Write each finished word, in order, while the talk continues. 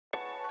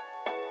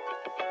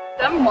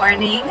Good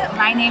morning.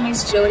 My name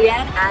is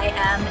Jodian. I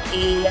am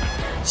a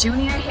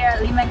junior here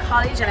at Lehman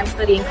College and I'm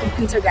studying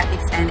computer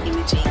graphics and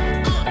imaging.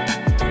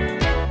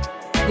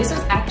 This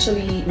was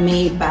actually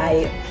made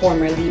by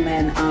former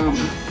Lehman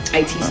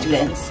IT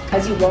students.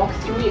 As you walk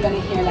through, you're going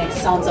to hear like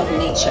sounds of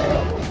nature.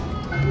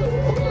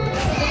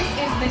 This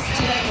is the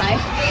student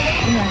life.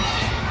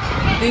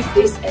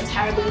 This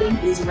entire building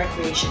is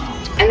recreational.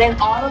 And then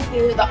all of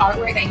the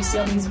artwork that you see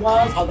on these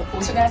walls, all the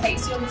photographs that you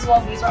see on these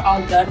walls, these are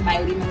all done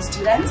by Lehman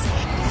students.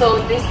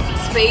 So this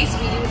space,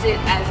 we use it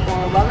as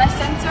our wellness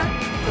center.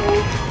 So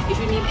if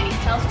you need any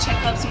health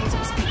checkups, you need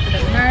to speak to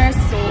the nurse.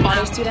 So all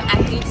our student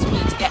athletes who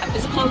need to get a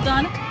physical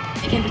done,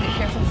 they can do it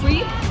here for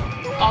free.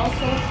 We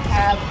also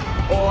have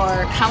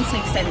our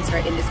counseling center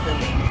in this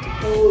building.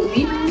 So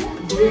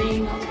Lehman,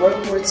 during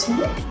World War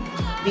II,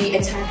 the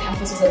entire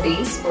campus was a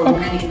base for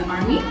women in the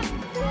army.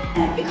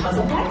 And because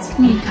of that,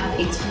 we have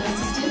a tunnel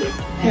system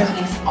that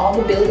connects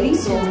all the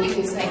buildings. So if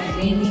it's like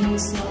raining,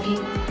 snowing,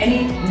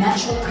 any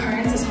natural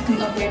occurrence that's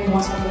happening up there and you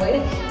want to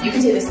avoid, you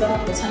can take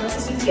the tunnel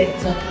system to get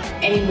to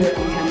anywhere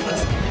on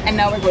campus. And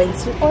now we're going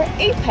to our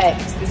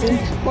Apex. This is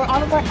for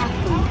all of our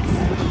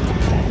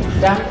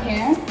athletes. Down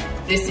here,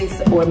 this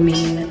is our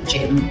main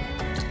gym.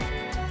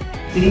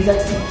 These are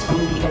some from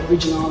the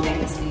original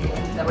legacy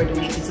that we're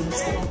donating to the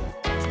school.